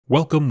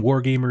Welcome,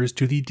 Wargamers,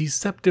 to the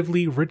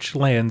deceptively rich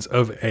lands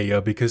of Ea,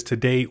 because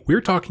today we're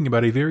talking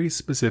about a very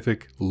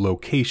specific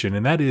location,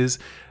 and that is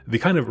the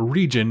kind of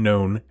region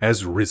known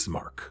as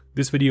Riismark.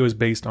 This video is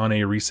based on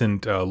a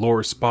recent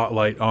lore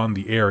spotlight on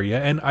the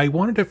area, and I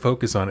wanted to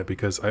focus on it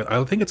because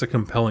I think it's a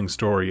compelling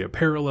story. It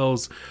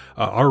parallels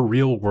our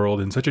real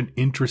world in such an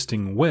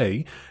interesting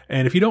way,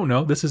 and if you don't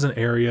know, this is an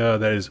area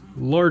that is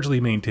largely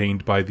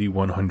maintained by the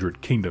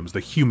 100 Kingdoms, the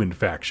human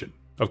faction.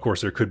 Of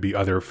course, there could be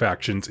other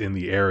factions in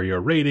the area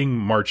raiding,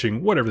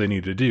 marching, whatever they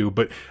need to do,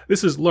 but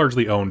this is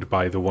largely owned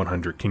by the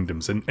 100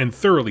 Kingdoms and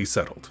thoroughly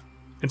settled.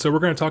 And so we're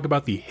going to talk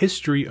about the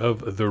history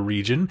of the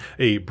region,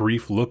 a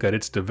brief look at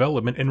its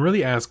development, and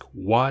really ask,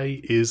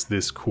 why is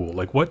this cool?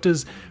 Like, what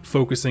does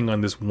focusing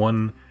on this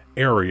one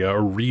area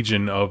or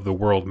region of the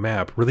world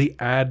map really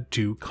add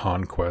to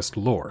Conquest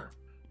lore?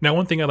 Now,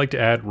 one thing I'd like to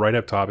add right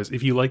up top is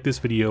if you like this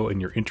video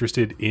and you're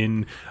interested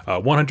in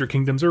 100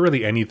 Kingdoms or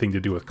really anything to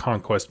do with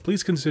Conquest,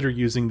 please consider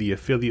using the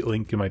affiliate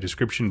link in my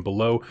description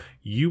below.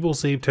 You will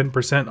save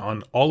 10%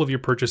 on all of your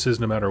purchases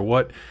no matter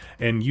what,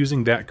 and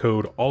using that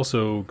code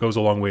also goes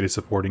a long way to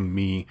supporting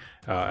me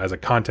as a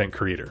content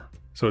creator.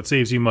 So it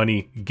saves you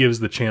money, gives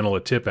the channel a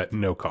tip at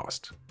no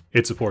cost.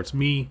 It supports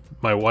me,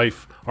 my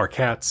wife, our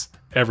cats,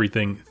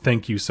 everything.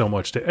 Thank you so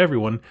much to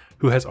everyone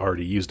who has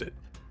already used it.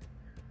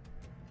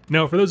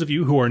 Now, for those of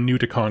you who are new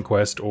to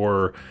Conquest,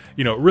 or,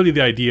 really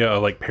the idea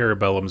of like Para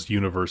Bellum's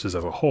universes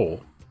as a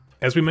whole,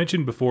 as we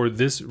mentioned before,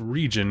 this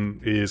region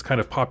is kind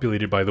of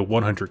populated by the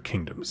 100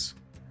 Kingdoms,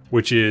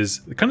 which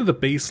is kind of the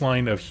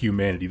baseline of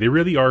humanity. They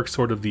really are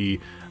sort of the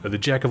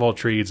jack of all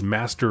trades,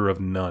 master of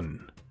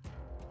none.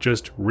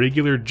 Just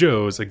regular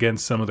Joes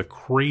against some of the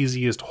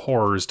craziest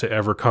horrors to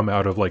ever come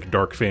out of like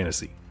dark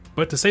fantasy.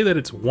 But to say that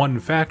it's one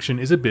faction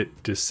is a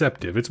bit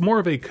deceptive. It's more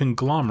of a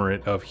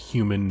conglomerate of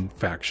human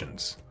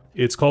factions.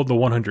 It's called the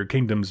 100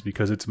 Kingdoms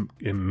because it's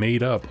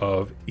made up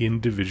of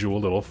individual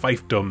little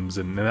fiefdoms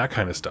and that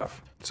kind of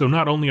stuff. So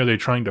not only are they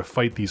trying to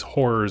fight these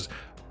horrors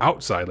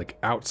outside, like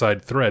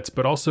outside threats,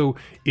 but also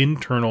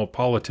internal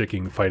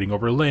politicking, fighting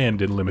over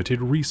land and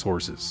limited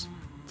resources.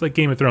 It's like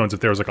Game of Thrones if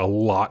there was like a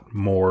lot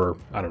more,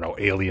 I don't know,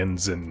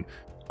 aliens and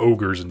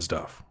ogres and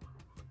stuff.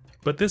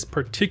 But this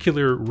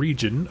particular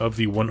region of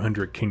the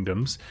 100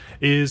 Kingdoms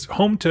is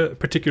home to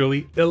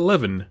particularly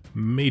 11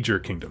 major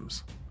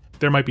kingdoms.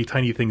 There might be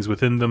tiny things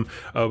within them,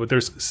 but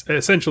there's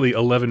essentially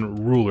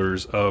 11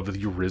 rulers of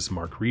the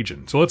Riismark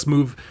region. So let's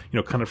move,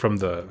 kind of from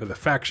the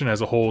faction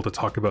as a whole to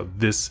talk about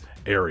this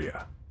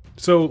area.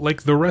 So,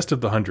 like the rest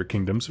of the 100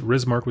 Kingdoms,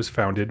 Riismark was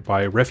founded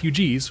by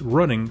refugees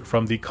running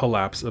from the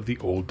collapse of the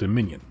Old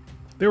Dominion.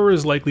 There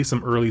was likely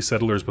some early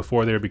settlers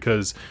before there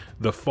because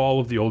the fall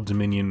of the Old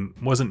Dominion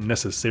wasn't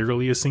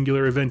necessarily a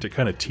singular event, it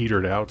kind of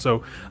teetered out.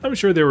 So I'm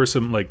sure there were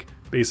some,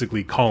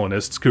 basically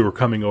colonists who were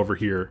coming over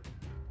here,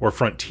 or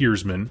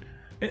frontiersmen,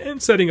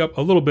 and setting up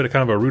a little bit of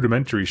kind of a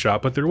rudimentary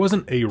shop, but there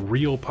wasn't a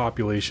real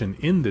population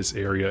in this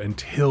area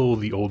until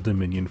the Old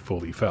Dominion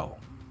fully fell.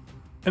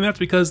 And that's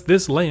because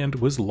this land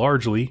was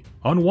largely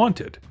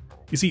unwanted.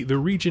 You see, the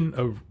region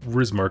of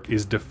Riismark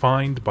is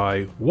defined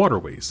by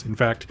waterways. In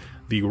fact,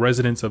 the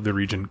residents of the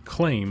region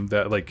claim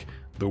that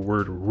the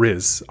word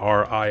Riis,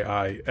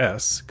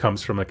 R-I-I-S,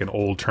 comes from an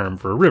old term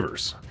for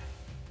rivers.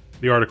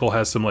 The article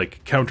has some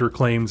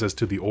counterclaims as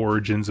to the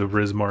origins of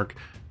Riismark,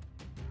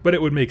 but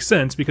it would make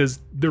sense because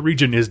the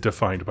region is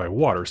defined by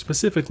water,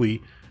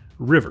 specifically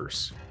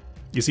rivers.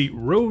 You see,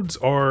 roads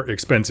are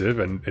expensive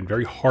and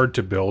very hard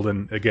to build,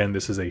 and again,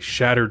 this is a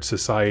shattered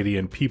society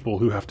and people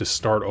who have to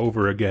start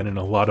over again in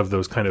a lot of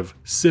those kind of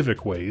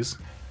civic ways.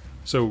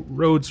 So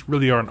roads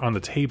really aren't on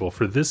the table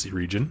for this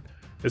region,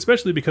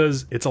 especially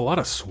because it's a lot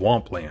of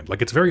swampland.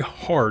 It's very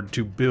hard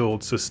to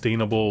build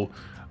sustainable,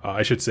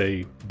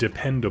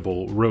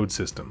 dependable road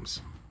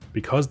systems.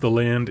 Because the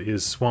land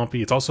is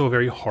swampy, it's also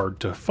very hard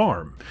to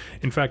farm.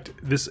 In fact,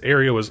 this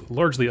area was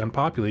largely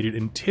unpopulated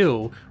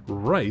until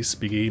rice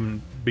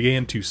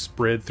began to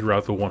spread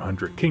throughout the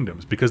 100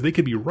 Kingdoms, because they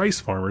could be rice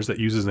farmers that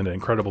uses an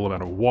incredible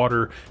amount of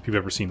water, if you've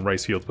ever seen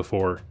rice fields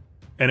before,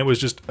 and it was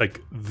just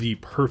the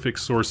perfect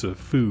source of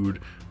food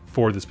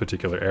for this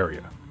particular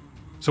area.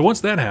 So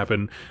once that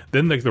happened,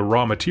 then the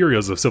raw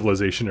materials of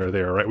civilization are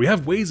there, right? We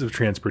have ways of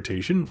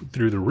transportation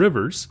through the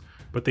rivers,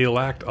 but they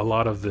lacked a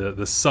lot of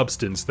the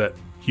substance that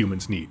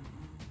humans need.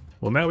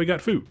 Well, now we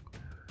got food.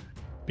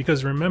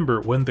 Because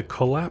remember, when the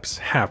collapse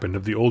happened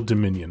of the Old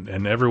Dominion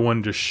and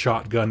everyone just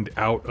shotgunned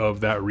out of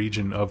that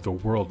region of the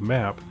world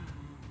map,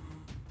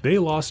 they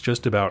lost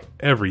just about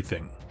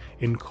everything,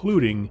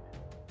 including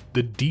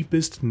the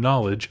deepest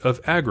knowledge of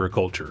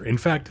agriculture. In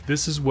fact,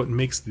 this is what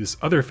makes this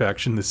other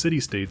faction, the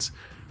city-states,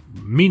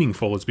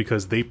 meaningful, is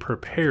because they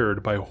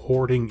prepared by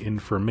hoarding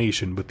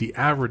information, but the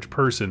average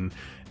person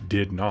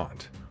did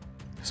not.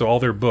 So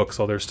all their books,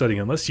 all their studying,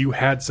 unless you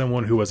had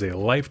someone who was a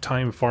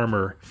lifetime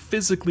farmer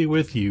physically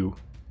with you,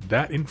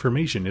 that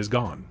information is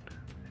gone.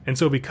 And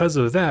so because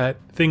of that,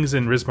 things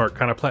in Riismark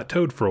kind of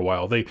plateaued for a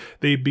while.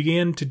 They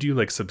began to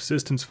do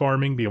subsistence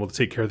farming, be able to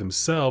take care of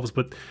themselves,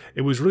 but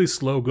it was really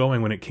slow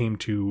going when it came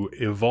to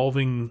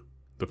evolving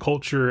the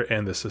culture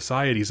and the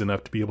societies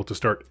enough to be able to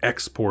start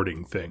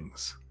exporting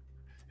things.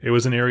 It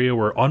was an area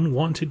where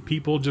unwanted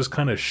people just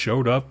kind of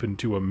showed up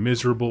into a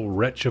miserable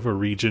wretch of a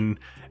region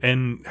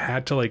and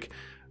had to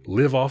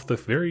live off the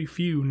very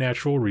few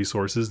natural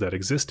resources that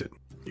existed.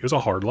 It was a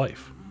hard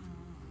life.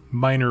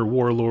 Minor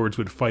warlords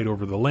would fight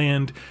over the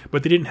land,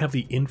 but they didn't have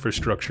the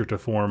infrastructure to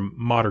form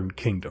modern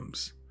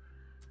kingdoms.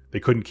 They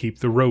couldn't keep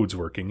the roads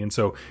working, and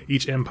so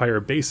each empire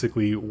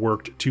basically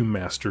worked to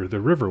master the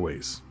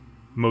riverways.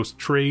 Most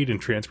trade and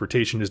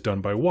transportation is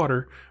done by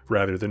water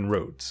rather than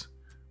roads,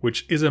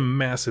 which is a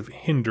massive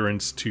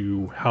hindrance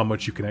to how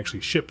much you can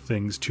actually ship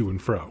things to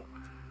and fro.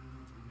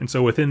 And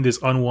so within this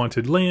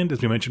unwanted land,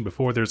 as we mentioned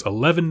before, there's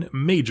 11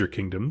 major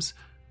kingdoms,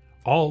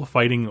 all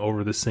fighting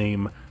over the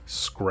same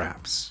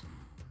scraps.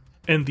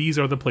 And these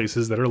are the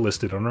places that are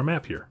listed on our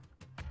map here.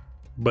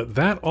 But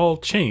that all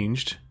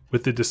changed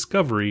with the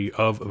discovery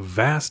of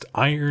vast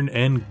iron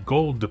and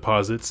gold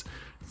deposits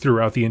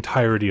throughout the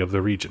entirety of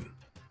the region.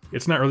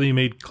 It's not really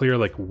made clear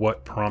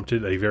what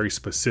prompted a very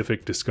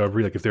specific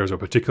discovery, if there was a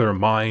particular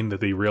mine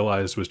that they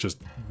realized was just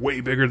way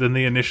bigger than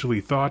they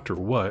initially thought or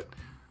what.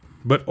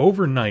 But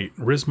overnight,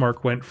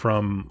 Riismark went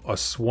from a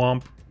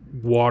swamp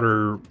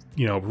water,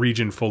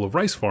 region full of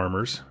rice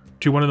farmers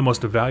to one of the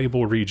most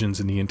valuable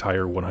regions in the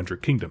entire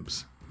 100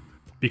 kingdoms.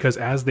 Because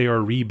as they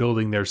are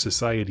rebuilding their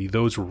society,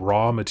 those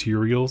raw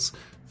materials,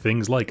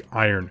 things like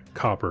iron,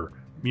 copper,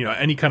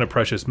 any kind of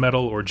precious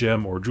metal or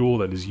gem or jewel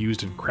that is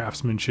used in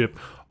craftsmanship,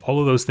 all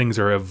of those things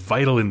are of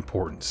vital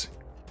importance.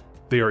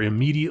 They are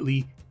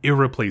immediately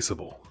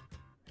irreplaceable.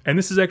 And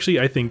this is actually,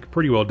 I think,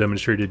 pretty well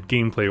demonstrated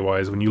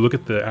gameplay-wise when you look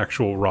at the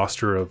actual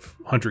roster of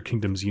 100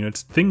 Kingdoms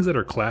units. Things that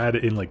are clad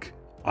in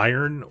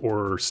iron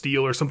or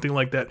steel or something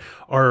like that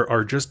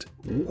are just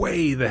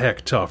way the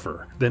heck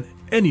tougher than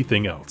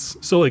anything else.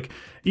 So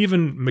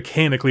even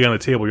mechanically on the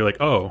table, you're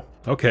oh,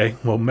 okay,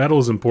 well,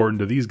 metal's important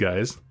to these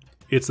guys.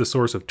 It's the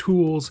source of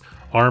tools,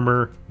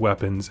 armor,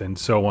 weapons, and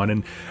so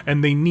on.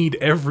 And they need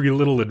every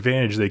little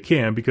advantage they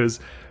can because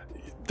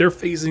they're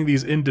facing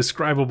these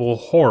indescribable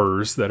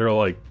horrors that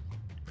are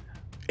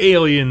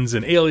aliens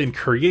and alien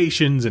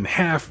creations and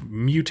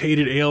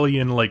half-mutated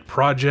alien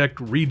project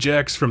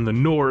rejects from the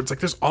Nords.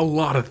 There's a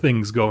lot of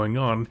things going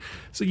on,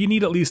 so you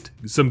need at least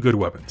some good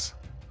weapons.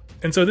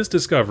 And so this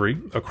discovery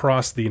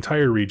across the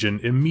entire region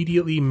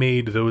immediately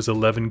made those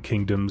 11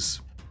 kingdoms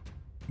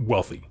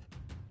wealthy.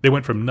 They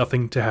went from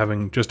nothing to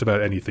having just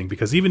about anything,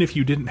 because even if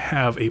you didn't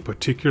have a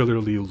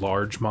particularly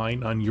large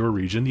mine on your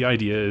region, the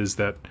idea is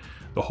that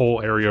the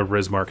whole area of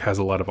Riismark has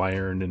a lot of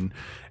iron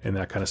and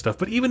that kind of stuff.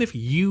 But even if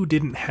you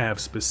didn't have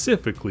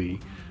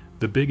specifically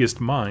the biggest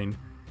mine,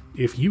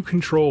 if you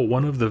control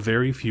one of the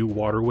very few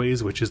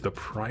waterways, which is the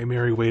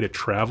primary way to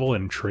travel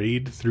and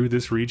trade through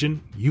this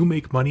region, you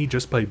make money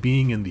just by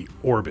being in the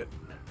orbit.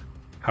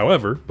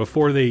 However,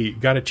 before they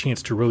got a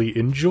chance to really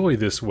enjoy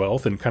this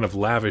wealth and kind of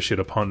lavish it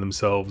upon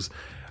themselves,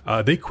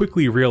 they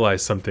quickly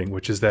realized something,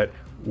 which is that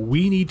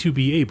we need to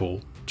be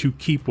able to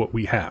keep what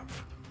we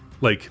have.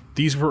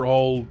 These were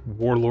all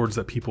warlords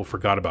that people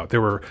forgot about.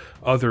 There were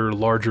other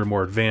larger,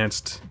 more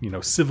advanced,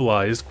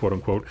 civilized,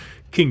 quote-unquote,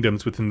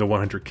 kingdoms within the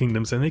 100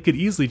 kingdoms, and they could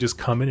easily just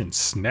come in and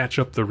snatch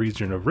up the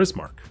region of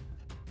Riismark.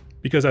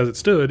 Because as it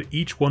stood,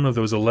 each one of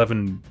those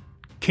 11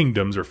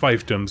 kingdoms or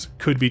fiefdoms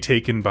could be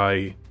taken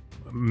by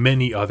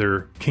many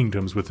other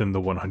kingdoms within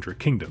the 100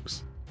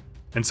 kingdoms.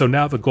 And so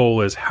now the goal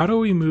is, how do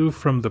we move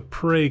from the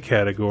prey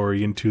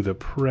category into the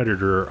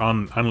predator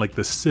on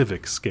the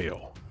civic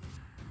scale?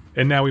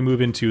 And now we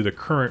move into the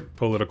current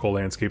political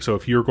landscape. So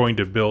if you're going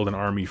to build an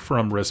army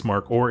from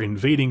Riismark or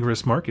invading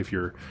Riismark, if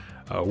you're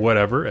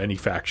whatever, any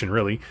faction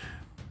really,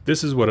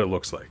 this is what it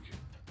looks like.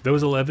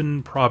 Those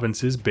 11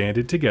 provinces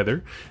banded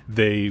together,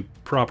 they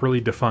properly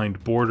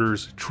defined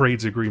borders,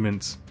 trades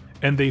agreements,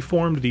 and they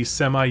formed the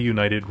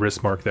semi-united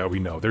Riismark that we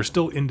know. They're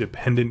still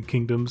independent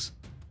kingdoms,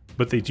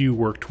 but they do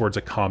work towards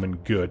a common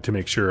good to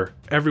make sure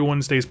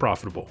everyone stays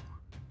profitable.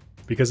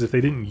 Because if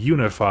they didn't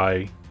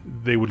unify,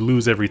 they would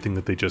lose everything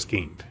that they just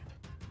gained.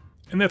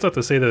 And that's not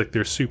to say that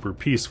they're super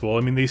peaceful.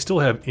 I mean, they still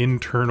have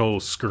internal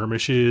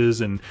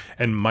skirmishes and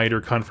minor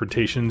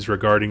confrontations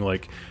regarding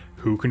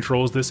who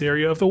controls this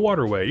area of the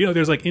waterway.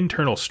 There's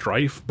internal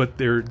strife, but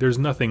there's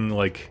nothing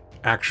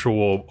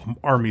actual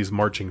armies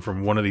marching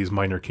from one of these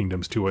minor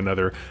kingdoms to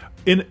another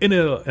in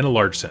a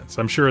large sense.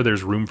 I'm sure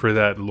there's room for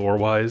that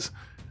lore-wise.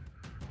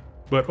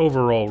 But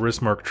overall,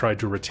 Riismark tried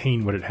to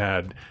retain what it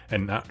had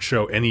and not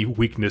show any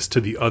weakness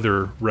to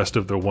the rest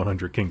of the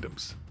 100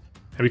 kingdoms.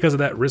 And because of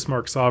that,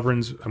 Riismark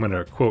sovereigns, I'm going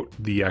to quote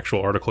the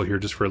actual article here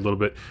just for a little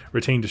bit,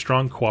 retained a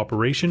strong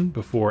cooperation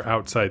before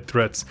outside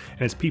threats,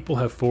 and its people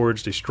have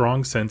forged a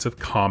strong sense of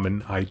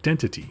common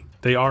identity.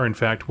 They are, in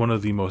fact, one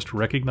of the most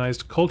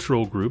recognized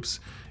cultural groups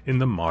in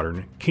the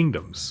modern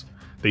kingdoms.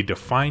 They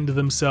defined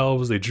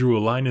themselves, they drew a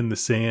line in the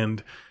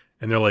sand,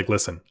 and they're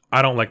listen,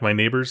 I don't like my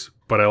neighbors,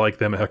 but I like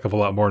them a heck of a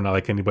lot more than I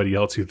like anybody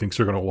else who thinks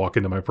they're going to walk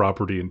into my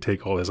property and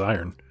take all this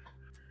iron.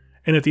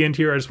 And at the end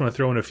here, I just want to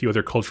throw in a few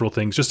other cultural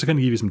things just to kind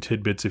of give you some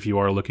tidbits if you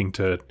are looking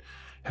to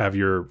have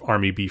your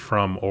army be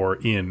from or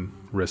in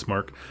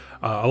Riismark.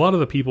 A lot of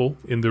the people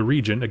in the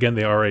region, again,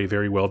 they are a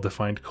very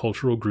well-defined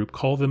cultural group,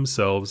 call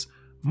themselves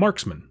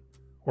marksmen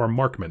or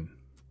markmen.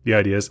 The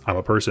idea is, I'm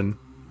a person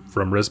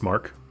from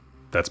Riismark.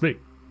 That's me.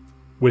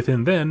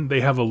 Within then,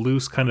 they have a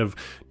loose kind of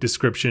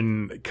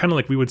description, kind of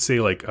like we would say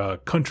like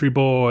country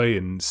boy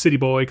and city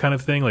boy kind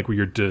of thing, like where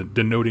you're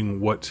denoting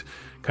what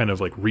kind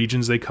of like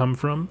regions they come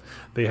from.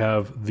 They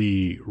have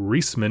the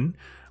Riismen,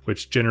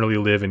 which generally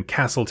live in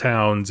castle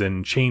towns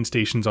and chain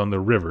stations on the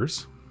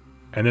rivers.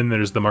 And then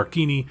there's the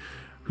Markini,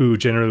 who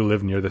generally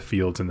live near the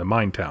fields and the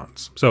mine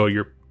towns. So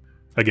you're,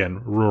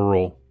 again,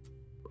 rural,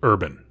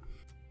 urban.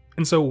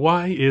 And so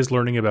why is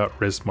learning about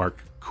Riismark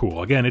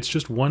cool? Again, it's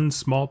just one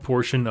small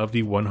portion of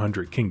the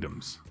 100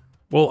 kingdoms.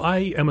 Well, I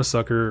am a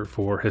sucker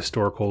for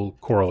historical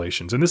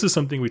correlations, and this is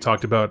something we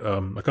talked about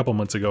a couple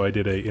months ago. I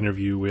did an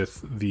interview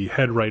with the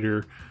head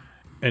writer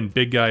and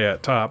big guy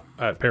at top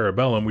at Para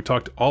Bellum. We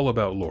talked all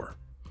about lore,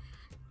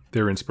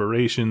 their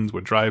inspirations,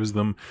 what drives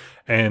them,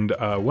 and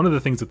one of the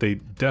things that they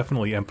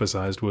definitely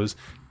emphasized was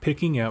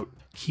picking out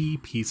key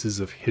pieces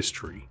of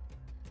history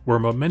where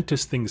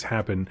momentous things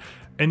happen,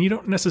 and you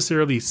don't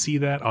necessarily see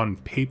that on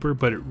paper,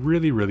 but it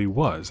really, really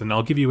was. And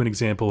I'll give you an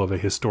example of a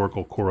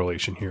historical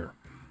correlation here.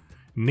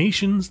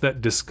 Nations that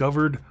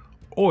discovered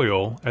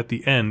oil at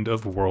the end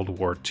of World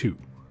War II.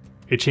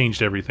 It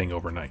changed everything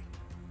overnight.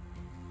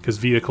 Because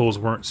vehicles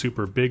weren't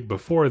super big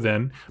before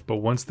then, but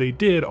once they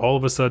did, all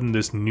of a sudden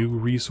this new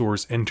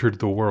resource entered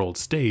the world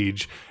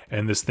stage,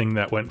 and this thing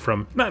that went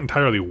from not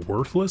entirely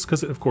worthless,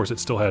 because of course it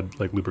still had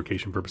like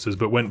lubrication purposes,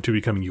 but went to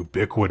becoming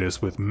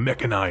ubiquitous with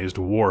mechanized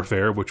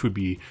warfare, which would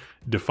be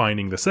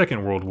defining the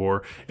Second World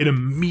War. It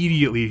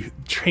immediately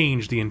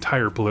changed the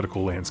entire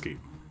political landscape.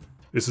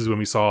 This is when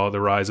we saw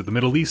the rise of the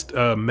Middle East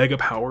mega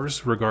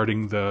powers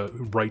regarding the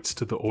rights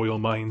to the oil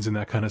mines and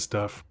that kind of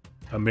stuff.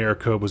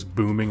 America was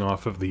booming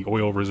off of the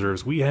oil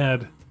reserves we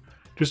had,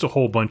 just a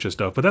whole bunch of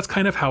stuff. But that's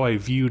kind of how I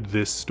viewed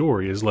this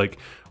story, is like,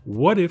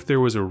 what if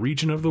there was a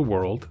region of the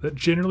world that,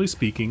 generally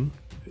speaking,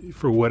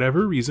 for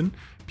whatever reason,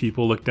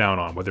 people look down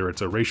on, whether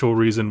it's a racial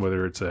reason,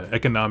 whether it's an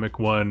economic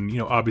one. You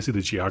know, obviously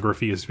the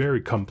geography is very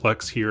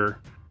complex here,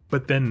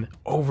 but then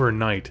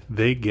overnight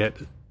they get,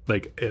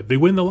 like, they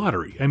win the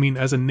lottery. I mean,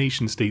 as a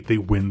nation state, they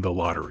win the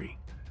lottery.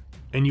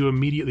 And you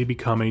immediately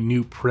become a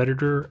new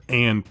predator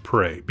and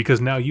prey, because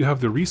now you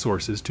have the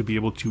resources to be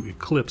able to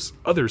eclipse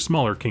other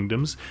smaller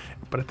kingdoms,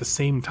 but at the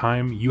same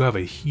time, you have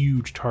a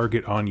huge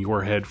target on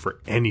your head for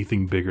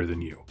anything bigger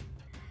than you.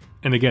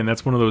 And again,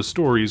 that's one of those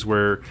stories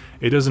where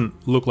it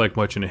doesn't look like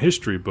much in a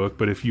history book,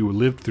 but if you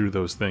lived through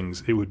those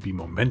things, it would be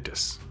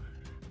momentous.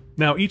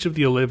 Now, each of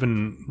the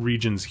 11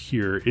 regions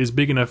here is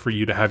big enough for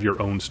you to have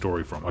your own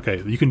story from.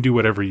 Okay, you can do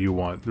whatever you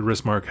want. The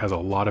Riismark has a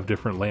lot of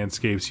different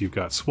landscapes. You've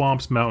got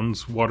swamps,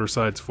 mountains,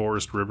 watersides,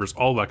 forest, rivers,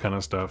 all that kind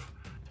of stuff.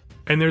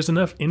 And there's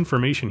enough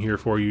information here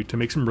for you to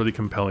make some really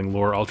compelling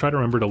lore. I'll try to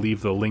remember to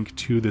leave the link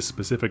to this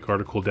specific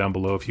article down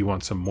below if you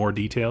want some more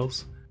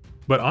details.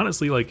 But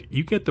honestly, like,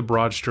 you get the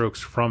broad strokes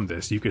from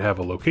this. You could have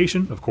a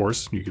location, of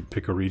course. You could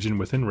pick a region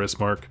within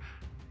Riismark.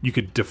 You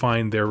could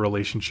define their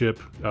relationship,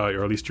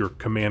 or at least your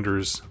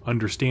commander's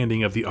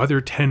understanding of the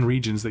other 10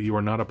 regions that you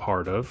are not a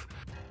part of.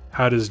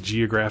 How does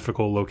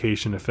geographical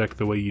location affect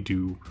the way you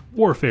do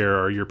warfare?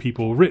 Are your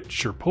people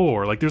rich or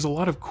poor? Like, there's a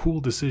lot of cool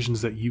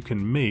decisions that you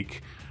can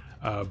make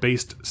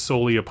based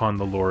solely upon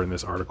the lore in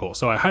this article.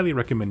 So I highly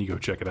recommend you go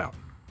check it out.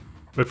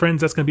 But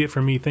friends, that's going to be it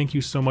for me. Thank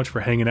you so much for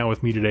hanging out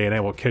with me today, and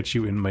I will catch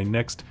you in my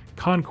next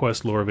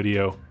Conquest lore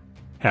video.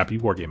 Happy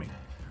wargaming.